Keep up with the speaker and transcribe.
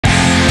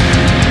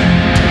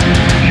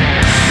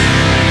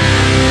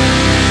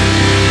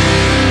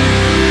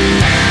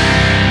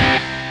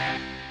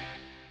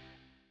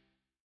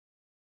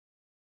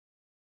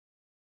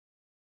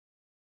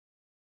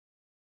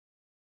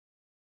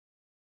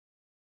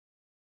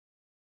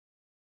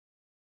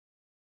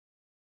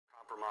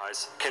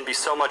compromise can be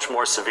so much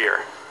more severe.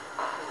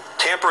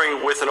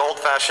 Tampering with an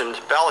old-fashioned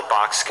ballot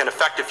box can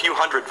affect a few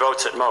hundred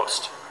votes at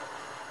most,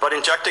 but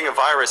injecting a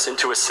virus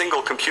into a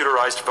single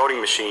computerized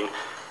voting machine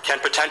can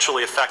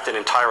potentially affect an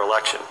entire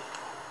election.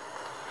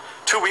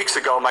 2 weeks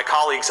ago, my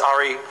colleagues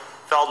Ari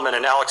Feldman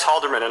and Alex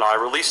Halderman and I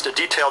released a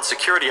detailed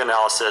security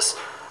analysis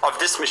of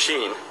this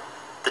machine,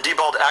 the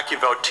Diebold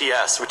AccuVote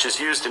TS, which is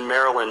used in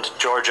Maryland,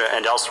 Georgia,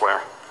 and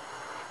elsewhere.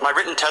 My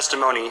written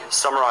testimony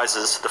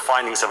summarizes the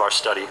findings of our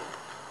study.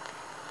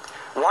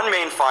 One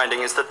main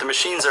finding is that the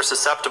machines are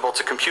susceptible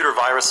to computer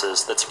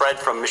viruses that spread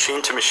from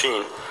machine to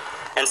machine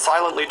and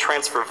silently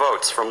transfer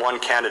votes from one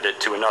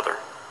candidate to another.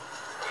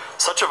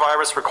 Such a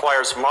virus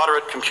requires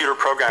moderate computer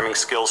programming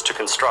skills to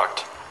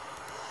construct.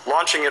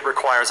 Launching it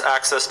requires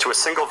access to a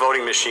single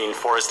voting machine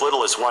for as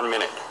little as 1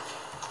 minute.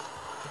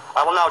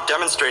 I will now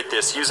demonstrate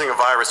this using a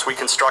virus we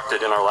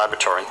constructed in our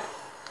laboratory.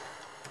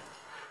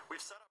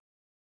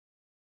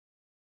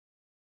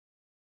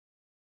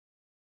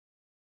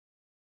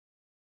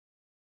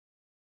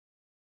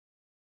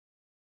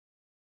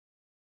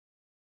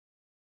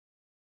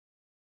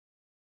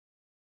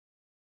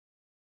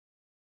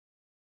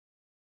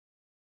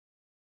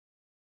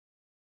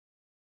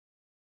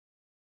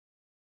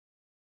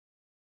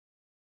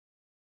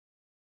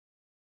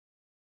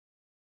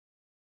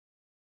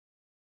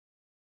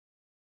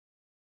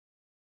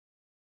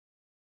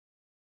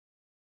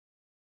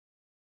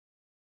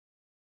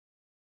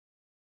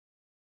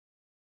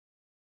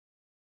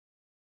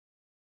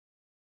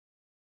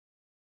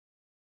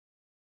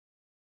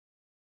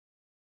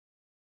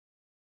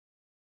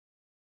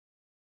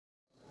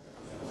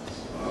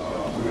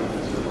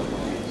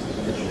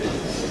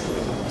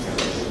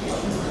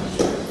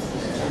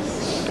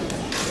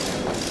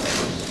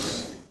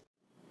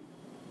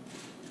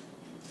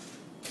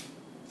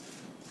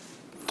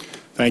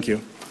 Thank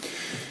you.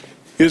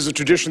 It is the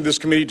tradition of this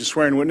committee to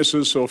swear in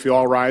witnesses, so if you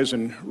all rise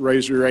and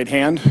raise your right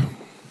hand.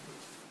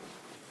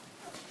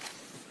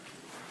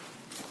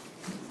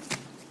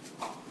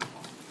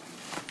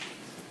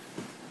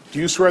 Do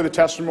you swear the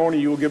testimony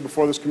you will give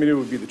before this committee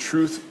will be the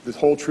truth, the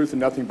whole truth,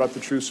 and nothing but the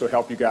truth, so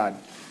help you God?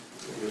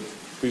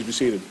 Please be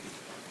seated.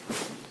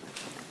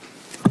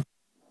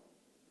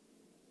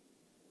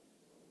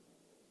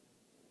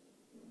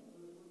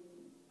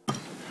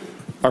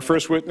 Our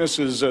first witness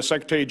is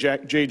Secretary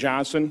Jay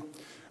Johnson.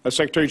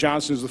 Secretary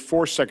Johnson is the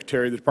fourth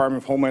Secretary of the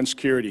Department of Homeland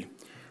Security.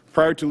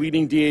 Prior to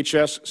leading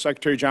DHS,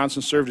 Secretary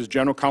Johnson served as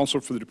General Counsel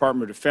for the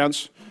Department of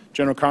Defense,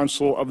 General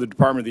Counsel of the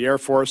Department of the Air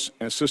Force,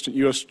 and Assistant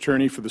U.S.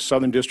 Attorney for the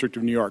Southern District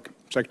of New York.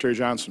 Secretary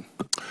Johnson.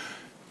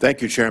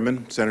 Thank you,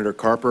 Chairman. Senator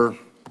Carper,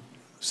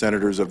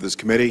 senators of this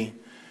committee,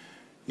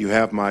 you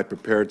have my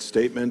prepared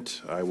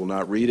statement. I will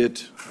not read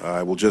it.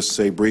 I will just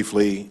say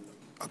briefly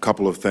a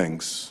couple of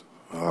things.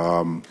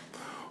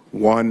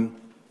 One,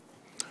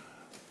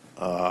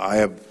 I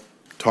have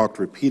talked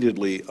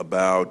repeatedly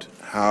about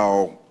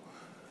how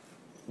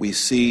we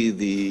see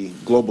the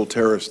global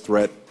terrorist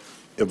threat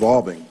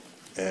evolving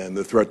and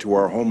the threat to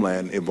our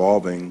homeland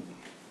evolving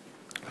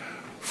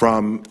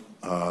from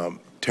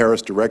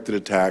terrorist-directed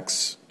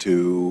attacks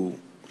to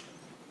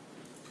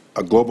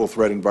a global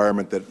threat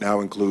environment that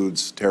now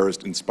includes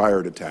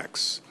terrorist-inspired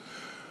attacks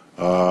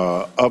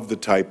of the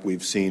type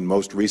we've seen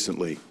most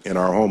recently in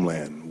our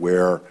homeland,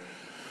 where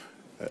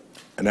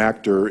an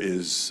actor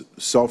is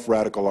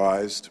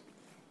self-radicalized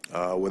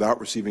without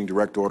receiving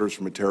direct orders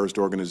from a terrorist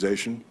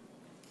organization,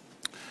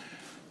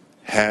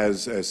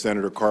 has, as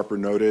Senator Carper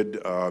noted,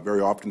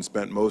 very often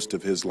spent most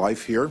of his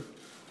life here,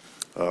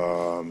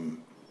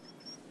 can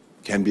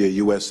be a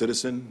U.S.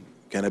 citizen,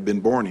 can have been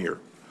born here,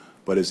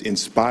 but is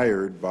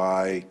inspired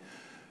by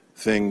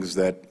things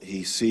that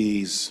he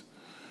sees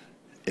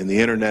in the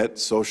internet,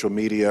 social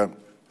media,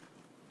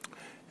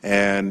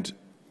 and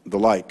the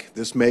like.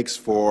 This makes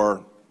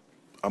for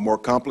a more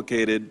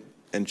complicated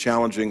and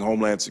challenging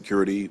homeland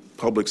security,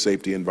 public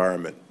safety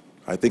environment.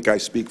 I think I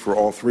speak for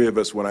all three of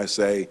us when I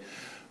say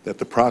that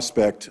the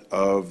prospect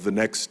of the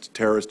next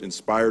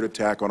terrorist-inspired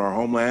attack on our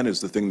homeland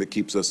is the thing that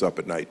keeps us up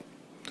at night,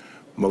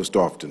 most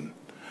often.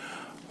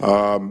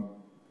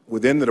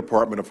 Within the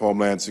Department of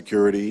Homeland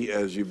Security,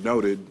 as you've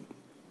noted,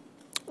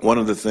 one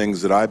of the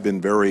things that I've been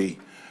very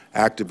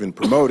active in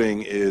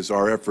promoting is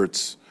our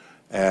efforts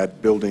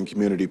at building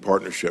community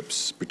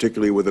partnerships,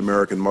 particularly with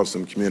American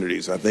Muslim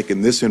communities. I think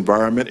in this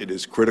environment it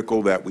is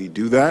critical that we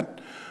do that,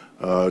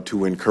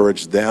 to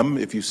encourage them.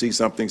 If you see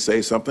something,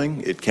 say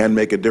something. It can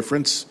make a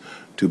difference,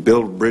 to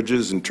build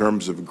bridges in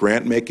terms of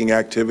grant-making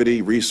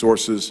activity,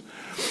 resources,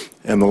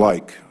 and the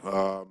like.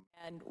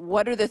 And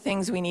what are the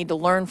things we need to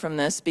learn from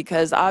this?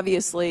 Because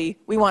obviously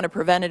we want to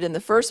prevent it in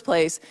the first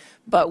place,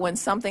 but when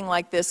something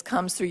like this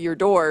comes through your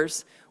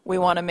doors, we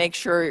want to make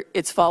sure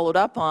it's followed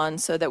up on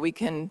so that we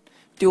can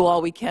do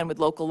all we can with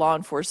local law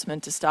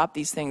enforcement to stop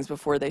these things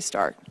before they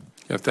start.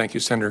 Yeah, thank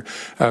you, Senator.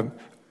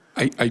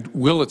 I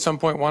will at some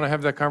point want to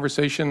have that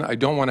conversation. I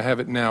don't want to have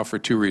it now for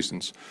two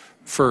reasons.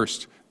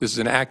 First, this is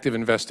an active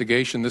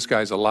investigation. This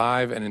guy's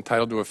alive and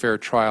entitled to a fair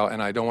trial,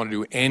 and I don't want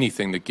to do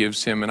anything that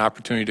gives him an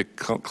opportunity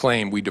to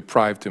claim we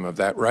deprived him of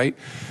that right.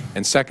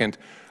 And second,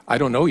 I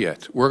don't know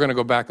yet. We're going to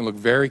go back and look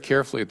very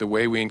carefully at the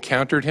way we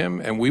encountered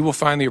him, and we will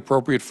find the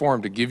appropriate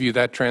forum to give you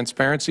that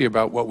transparency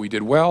about what we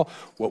did well,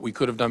 what we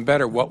could have done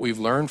better, what we've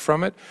learned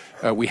from it.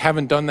 We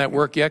haven't done that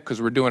work yet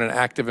because we're doing an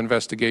active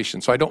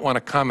investigation. So I don't want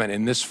to comment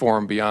in this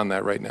forum beyond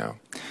that right now.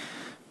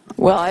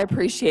 Well, I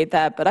appreciate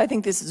that, but I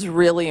think this is a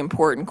really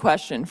important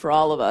question for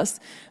all of us.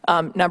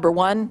 Number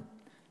one,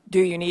 do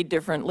you need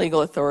different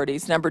legal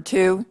authorities? Number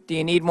two, do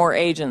you need more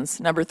agents?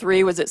 Number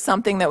three, was it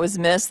something that was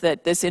missed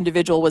that this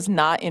individual was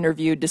not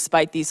interviewed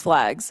despite these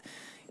flags?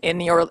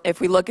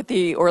 If we look at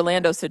the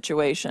Orlando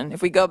situation,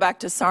 if we go back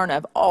to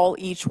Sarnev,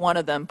 each one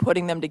of them,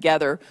 putting them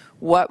together,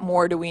 what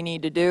more do we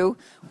need to do?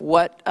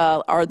 What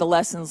are the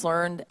lessons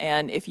learned?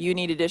 And if you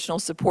need additional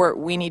support,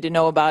 we need to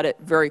know about it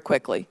very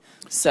quickly.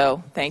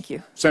 So, thank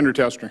you. Senator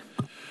Tester.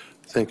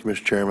 Thank you,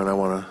 Mr. Chairman. I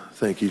want to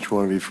thank each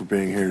one of you for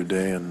being here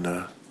today,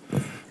 and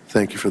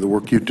thank you for the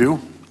work you do.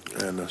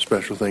 And a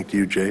special thank to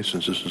you, Jay,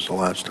 since this is the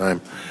last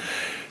time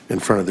in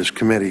front of this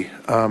committee.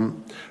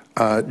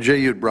 Jay,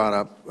 you had brought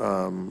up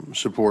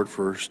support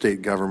for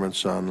state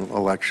governments on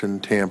election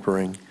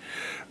tampering.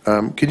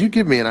 Could you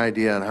give me an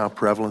idea on how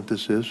prevalent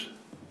this is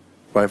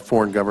by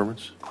foreign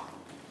governments?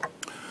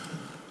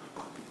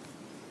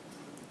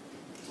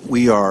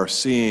 We are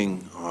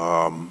seeing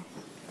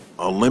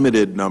a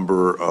limited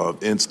number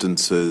of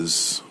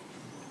instances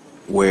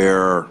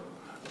where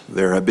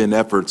there have been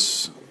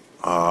efforts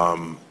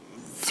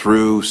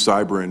through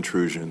cyber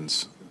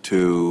intrusions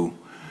to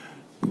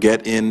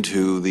get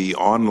into the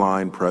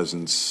online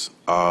presence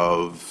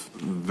of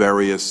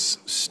various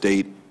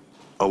state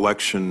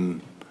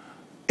election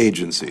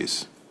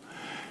agencies.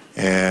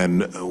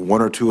 And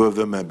one or two of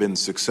them have been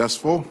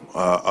successful,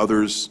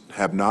 others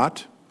have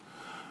not.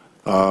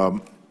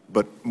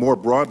 But more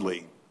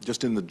broadly,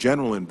 just in the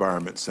general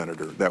environment,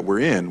 Senator, that we're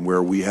in,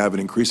 where we have an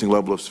increasing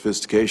level of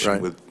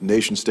sophistication with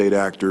nation-state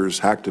actors,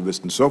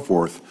 hacktivists, and so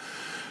forth,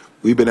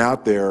 we've been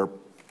out there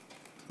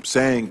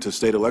saying to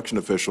state election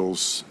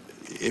officials,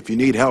 if you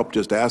need help,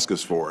 just ask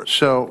us for it.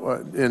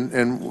 So,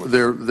 and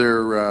they're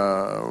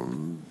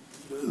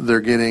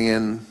getting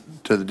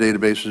into the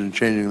databases and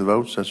changing the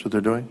votes. That's what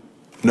they're doing.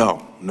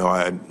 No,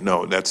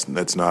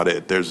 that's not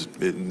it.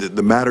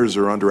 The matters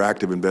are under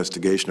active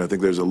investigation. I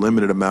think there's a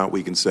limited amount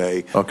we can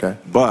say. Okay.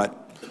 But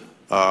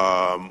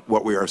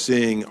what we are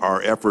seeing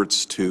are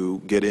efforts to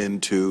get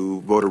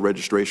into voter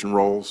registration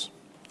rolls.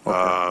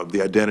 Okay.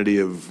 The identity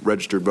of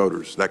registered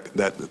voters, that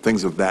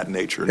things of that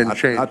nature, and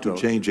not to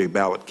change a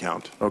ballot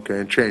count. Okay,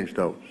 and change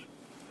those.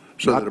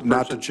 So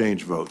not to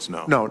change votes,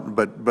 no. No,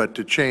 but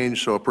to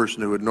change so a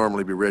person who would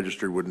normally be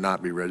registered would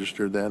not be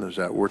registered then? Is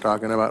that what we're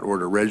talking about? Or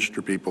to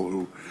register people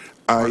who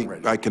aren't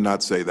registered? I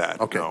cannot say that.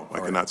 Okay. No,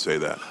 I cannot say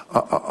that.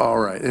 All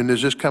right. And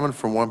is this coming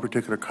from one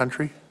particular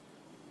country?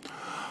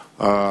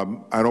 I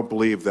don't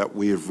believe that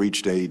we have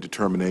reached a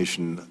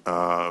determination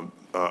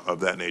of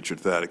that nature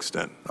to that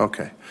extent.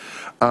 Okay.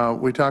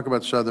 We talk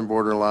about the southern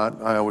border a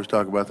lot. I always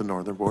talk about the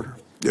northern border.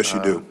 Yes,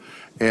 you do.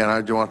 And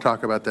I do want to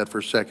talk about that for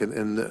a second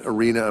in the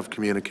arena of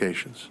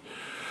communications.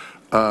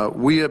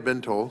 We have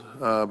been told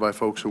by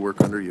folks who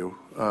work under you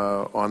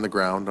on the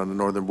ground on the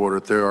northern border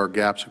that there are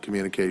gaps of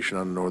communication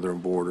on the northern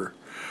border.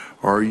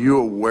 Are you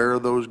aware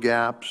of those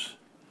gaps?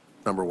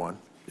 Number one.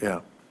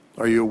 Yeah.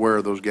 Are you aware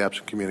of those gaps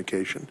in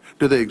communication?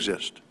 Do they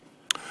exist?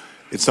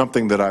 It's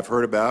something that I've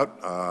heard about,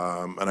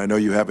 and I know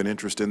you have an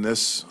interest in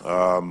this.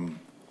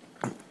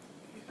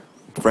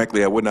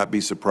 Frankly, I would not be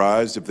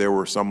surprised if there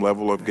were some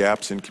level of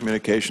gaps in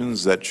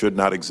communications that should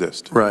not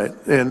exist. Right.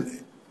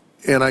 And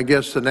I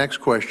guess the next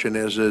question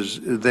is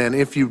then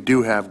if you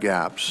do have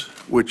gaps,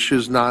 which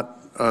is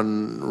not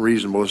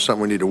unreasonable, it's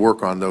something we need to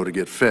work on, though, to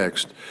get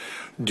fixed,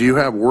 do you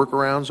have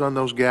workarounds on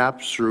those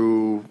gaps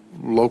through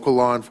local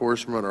law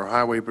enforcement or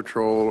highway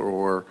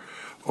patrol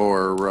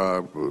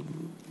or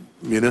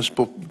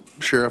municipal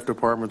sheriff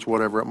departments,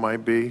 whatever it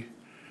might be?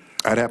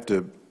 I'd have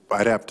to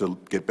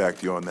get back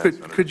to you on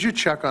that. Could you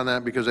check on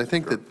that? Because I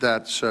think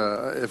that's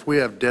if we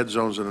have dead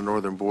zones in the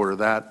northern border,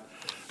 that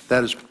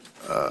is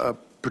a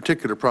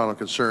particular problem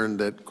concern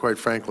that, quite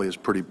frankly, is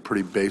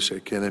pretty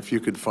basic. And if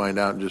you could find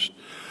out and just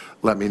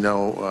let me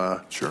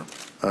know, sure,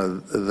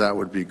 that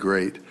would be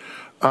great.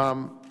 I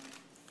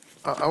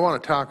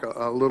want to talk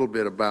a little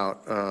bit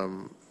about,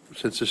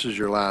 since this is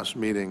your last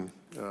meeting